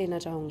दोबारा लेना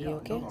चाहूँगी.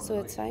 Okay so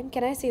it's fine.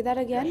 Can I say that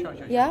again?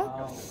 या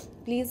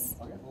please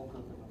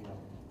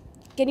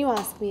can you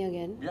ask me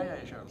again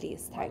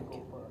please. Thank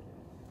you.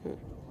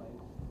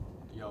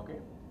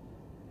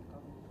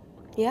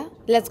 Yeah,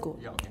 let's go.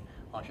 Yeah, okay.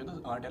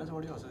 Shraddha, tell us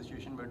about your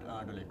association with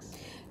Dulux.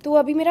 तो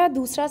अभी मेरा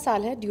दूसरा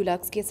साल है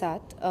Dulux के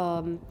साथ.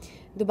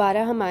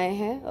 दोबारा हम आए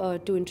हैं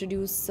टू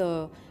इंट्रोड्यूस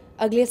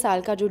अगले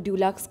साल का जो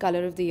Dulux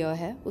colour of the year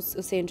है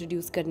उसे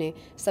इंट्रोड्यूस करने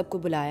सबको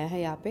बुलाया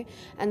है यहाँ पे.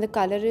 And the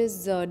colour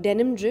is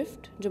denim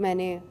drift, जो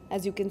मैंने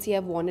as you can see I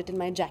have Warne it in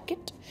my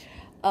jacket.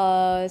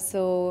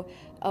 So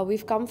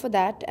we've come for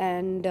that.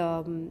 And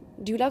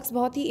Dulux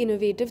बहुत ही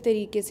इनोवेटिव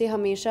तरीके से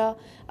हमेशा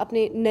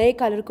अपने नए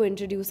कलर को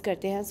इंट्रोड्यूस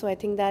करते हैं. सो आई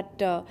थिंक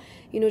दैट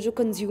जो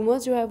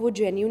कंज्यूमर्स जो है वो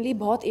जेन्युइनली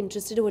बहुत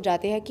इंटरेस्टेड हो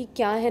जाते हैं कि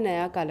क्या है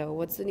नया colour,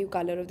 what's the new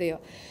colour of the year.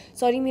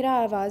 Sorry मेरी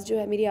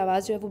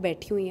आवाज़ जो है वो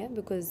बैठी हुई है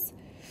because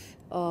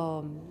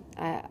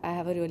I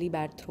have a really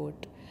bad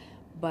throat.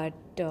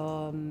 But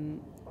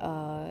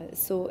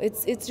so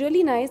it's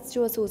really nice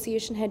जो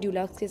एसोसिएशन है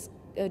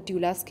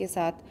ड्यूलक्स के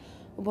साथ.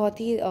 बहुत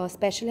ही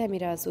स्पेशल है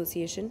मेरा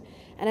एसोसिएशन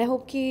एंड आई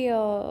होप कि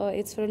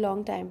it's for a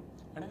long time.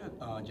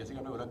 जैसे कि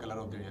आपने बोला कलर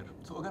ऑफ द ईयर,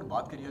 सो अगर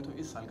बात करिए तो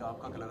इस साल का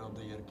आपका कलर ऑफ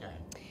द ईयर क्या है?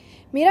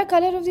 मेरा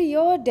colour of the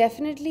year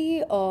definitely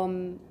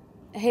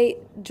है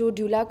जो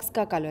ड्यूलक्स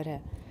का कलर है.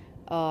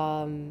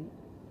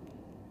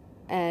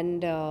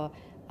 एंड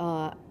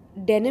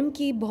डेनिम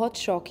की बहुत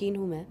शौकीन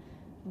हूँ मैं.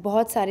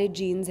 बहुत सारे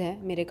जीन्स हैं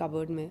मेरे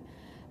कबर्ड में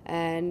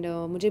एंड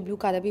मुझे ब्लू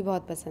कलर भी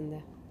बहुत पसंद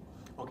है.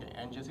 ओके,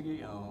 एंड जैसे कि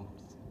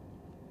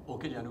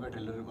ओके जानू का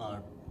ट्रेलर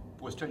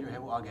पोस्टर जो है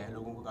वो आ गया है,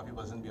 लोगों को काफ़ी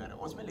पसंद भी आ रहा है.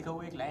 उसमें लिखा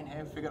हुआ एक लाइन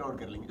है, फिगर आउट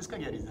कर लेंगे, इसका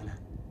क्या रीज़न है?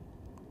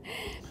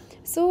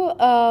 सो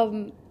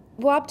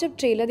वो आप जब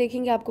ट्रेलर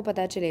देखेंगे आपको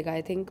पता चलेगा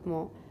आई थिंक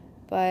मोर.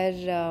 पर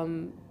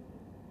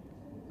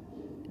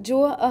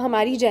जो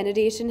हमारी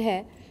जनरेशन है,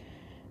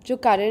 जो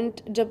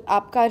करंट, जब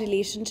आपका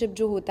रिलेशनशिप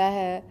जो होता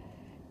है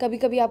कभी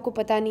कभी आपको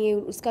पता नहीं है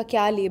उसका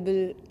क्या लेबल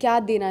क्या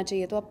देना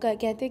चाहिए, तो आप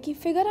कहते हैं कि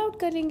फिगर आउट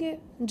कर लेंगे,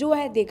 जो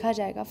है देखा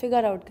जाएगा,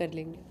 फिगर आउट कर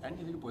लेंगे. एंड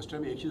किसी पोस्टर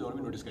में एक चीज़ और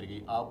भी नोटिस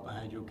करेगी, आप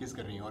हैं जो किस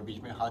कर रही हैं और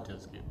बीच में हाथ है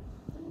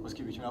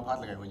उसके बीच में आप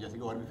हाथ लगाए हुए हैं. जैसे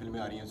कि और भी फिल्में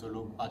आ रही हैं, सो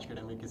लोग आज के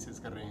टाइम में किस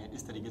कर रहे हैं,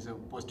 इस तरीके से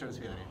पोस्टर्स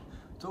भी आ रहे हैं.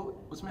 तो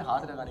उसमें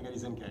हाथ लगाने का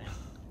रीज़न क्या है?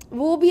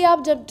 वो भी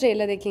आप जब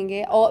ट्रेलर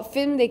देखेंगे और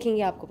फिल्म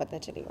देखेंगे आपको पता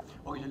चलेगा.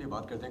 ओके, चलिए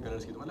बात करते हैं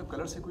कलर्स की. तो मतलब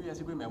कलर से कोई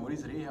ऐसी कोई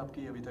मेमोरीज रही है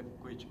आपकी अभी तक?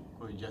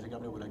 कोई जैसे कि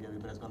आपने बोला कि अभी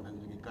प्रेस कॉन्फ्रेंस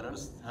में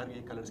कलर्स, हर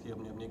एक कलर्स की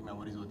अपनी अपनी एक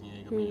मेमोरीज होती हैं,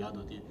 एक अपनी याद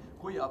होती है.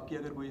 कोई आपकी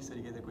अगर कोई इस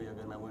तरीके से कोई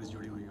अगर मेमोरीज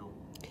जुड़ी हुई हो?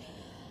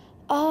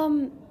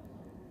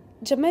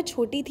 जब मैं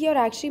छोटी थी, और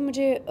एक्चुअली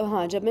मुझे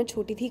जब मैं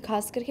छोटी थी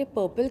खास करके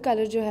पर्पल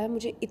कलर जो है,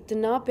 मुझे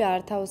इतना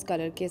प्यार था उस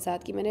कलर के साथ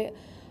कि मैंने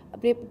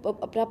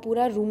अपना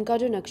पूरा रूम का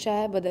जो नक्शा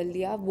है बदल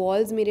दिया.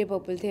 वॉल्स मेरे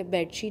पर्पल थे,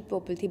 बेडशीट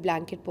पर्पल थी,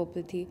 ब्लैंकेट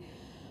पर्पल थी,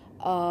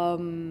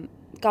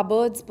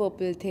 कबर्ड्स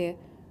पर्पल थे.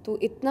 तो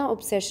इतना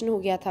ऑब्सेशन हो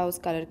गया था उस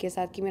कलर के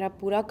साथ कि मेरा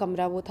पूरा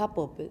कमरा वो था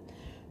पर्पल.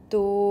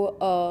 तो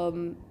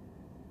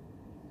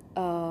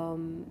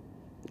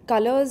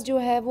कलर्स जो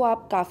है वो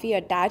आप काफ़ी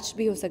अटैच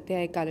भी हो सकते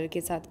हैं एक कलर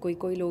के साथ.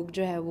 कोई लोग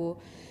जो है वो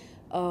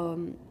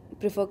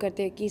प्रेफर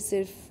करते हैं कि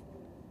सिर्फ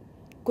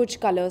कुछ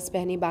कलर्स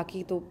पहने,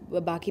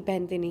 बाकी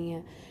पहनते नहीं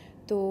हैं.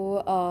 तो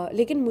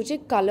लेकिन मुझे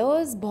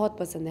कलर्स बहुत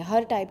पसंद है,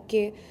 हर टाइप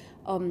के.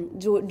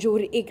 जो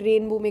एक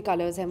रेनबो में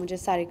कलर्स हैं, मुझे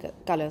सारे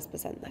कलर्स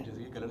पसंद हैं.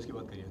 जैसे कि कलर्स की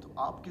बात करिए तो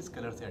आप किस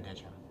कलर से अटैच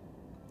हैं?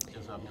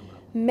 जैसा आपने बोला,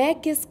 मैं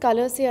किस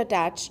कलर से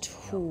अटैच्ड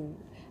हूँ,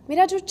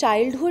 मेरा जो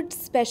चाइल्डहुड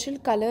स्पेशल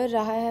कलर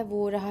रहा है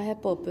वो रहा है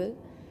पर्पल.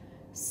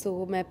 सो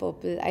मैं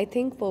पर्पल, आई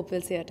थिंक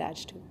पर्पल से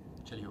अटैच्ड हूँ.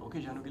 चलिए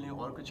ओके जानू के लिए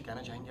और कुछ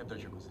कहना चाहेंगे आप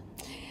दर्शकों से?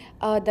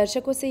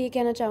 दर्शकों से ये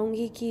कहना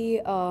चाहूँगी कि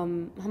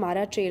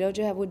हमारा ट्रेलर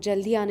जो है वो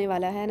जल्दी आने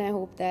वाला है and I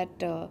hope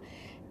that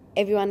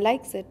everyone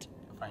likes it.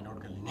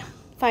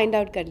 Find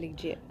out कर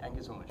लीजिए. Thank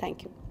you so much.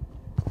 Thank you.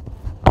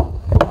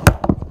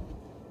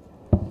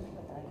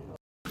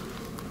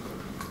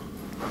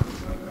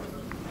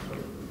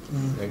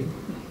 Ready?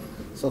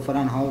 So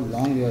Farhan, how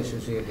long you are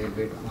associated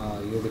with,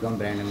 you become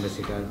brand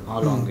ambassador,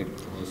 how long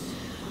it was?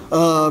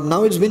 Now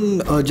it's been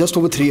just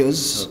over 3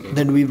 years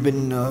that we've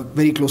been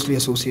very closely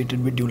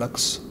associated with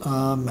Dulux.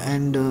 I'm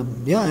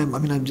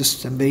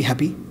very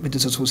happy with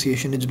this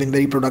association. It's been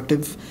very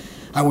productive.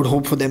 I would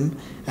hope for them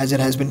as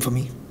it has been for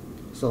me.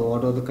 So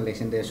what are the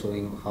collection they are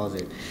showing? How's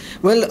it?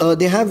 Well,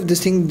 they have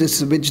this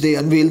which they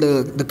unveil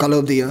the color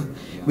of the year,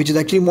 which is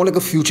actually more like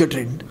a future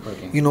trend.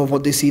 Okay. You know,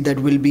 what they see that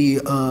will be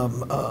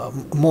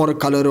more a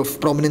color of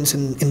prominence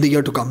in the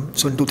year to come,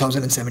 so in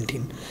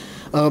 2017.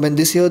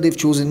 And this year they've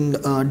chosen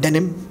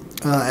denim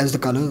as the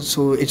color.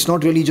 So it's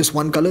not really just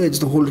one color, it's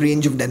the whole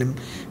range of denim,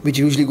 which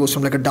usually goes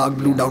from like a dark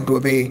blue down to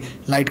a very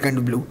light kind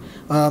of blue.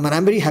 And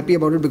I'm very happy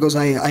about it because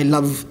I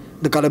love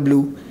the color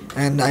blue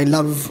and I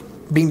love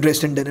being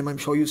dressed in denim. I'm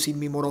sure you've seen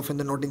me more often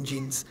than not in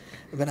jeans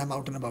when I'm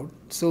out and about.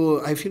 So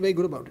I feel very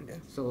good about it.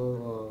 Yeah. So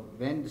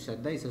when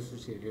Shraddha is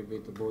associated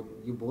with both,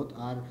 you both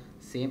are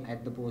same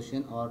at the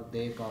position or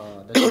the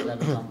Shraddha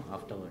will come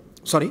afterward?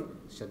 Sorry?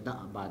 Shraddha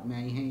बाद में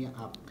आई हैं या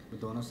आप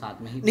दोनों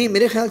साथ में ही? नहीं,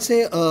 मेरे ख्याल से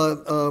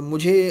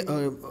मुझे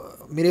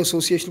मेरे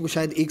एसोसिएशन को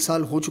शायद 1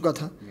 साल हो चुका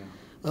था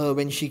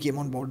when she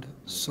came on board.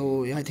 So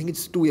yeah, I think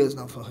it's 2 years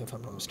now for her if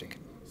I'm not mistaken.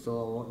 So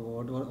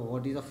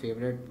what is your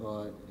favorite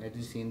as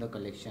you seen the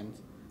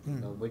collections?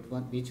 Which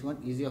one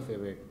is your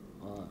favorite?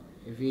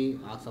 If we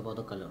ask about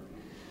the color.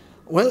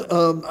 Well,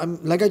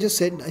 like I just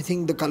said, I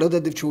think the color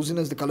that they've chosen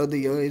as the color of the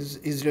year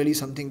is really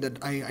something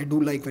that I do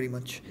like very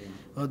much.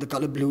 The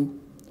color blue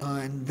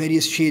and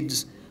various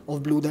shades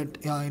of blue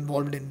that are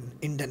involved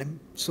in denim.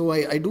 So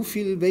I do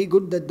feel very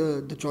good that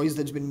the choice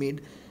that's been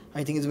made,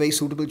 I think is a very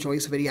suitable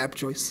choice, a very apt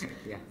choice.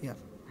 Yeah.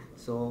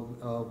 So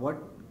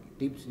what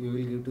tips you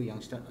will give to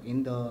youngsters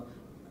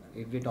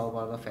if we talk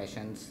about the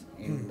fashions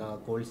in the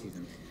cold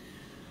seasons?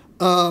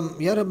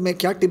 यार अब मैं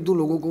क्या tip दूँ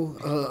लोगों को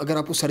अगर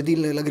आपको सर्दी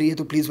लग रही है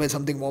तो प्लीज़ बाय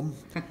समथिंग वार्म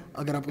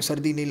अगर आपको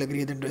सर्दी नहीं लग रही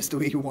है then dress the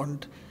way you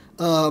want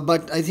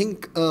but I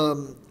think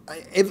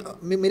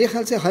मेरे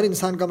ख्याल से हर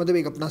इंसान का मतलब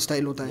एक अपना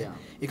स्टाइल होता है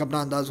एक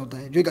अपना अंदाज होता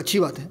है जो एक अच्छी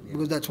बात है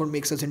because that's what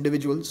makes us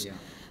individuals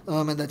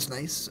and that's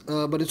nice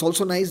but it's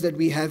also nice that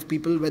we have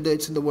people whether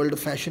it's in the world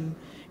of fashion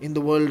in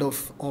the world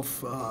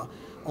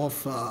of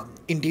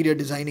interior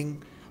designing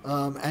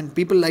and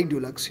people like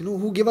Dulux,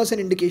 who give us an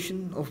indication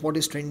of what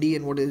is trendy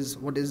and what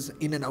is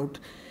in and out,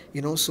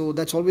 so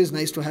that's always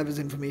nice to have as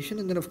information.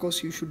 And then of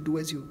course you should do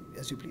as you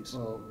please.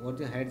 What's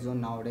your heads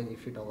on nowadays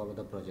if you talk about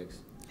the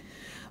projects?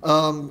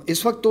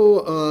 इस वक्त तो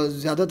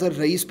ज़्यादातर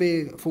rice पे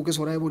focus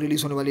हो रहा है, वो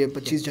release होने वाली है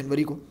 25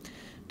 जनवरी को,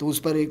 तो उस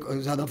पर एक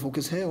ज़्यादा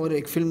फोकस है और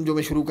एक फ़िल्म जो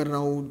मैं शुरू कर रहा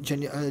हूँ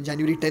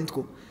जनवरी 10th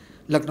को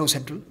लखनऊ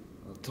सेंट्रल,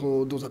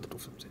 तो those are the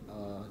two films.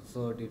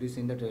 So did you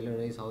see the trailer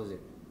Race? How is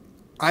it?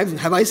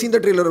 Have I seen the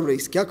trailer of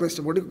Race?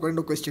 What kind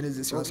of question is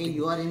this? Okay,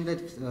 you are in the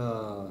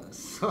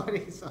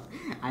sorry,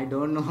 I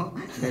don't know.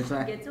 That's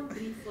why. Get some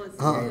brief first.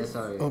 Yeah,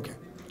 sorry. Okay,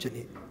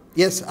 chaliye.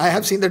 Yes, I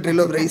have seen the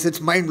trailer of Race.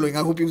 It's mind blowing.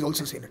 I hope you've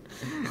also seen it.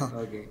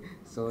 Okay,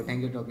 so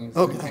thank you for talking.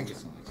 Okay, thank you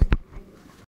so much.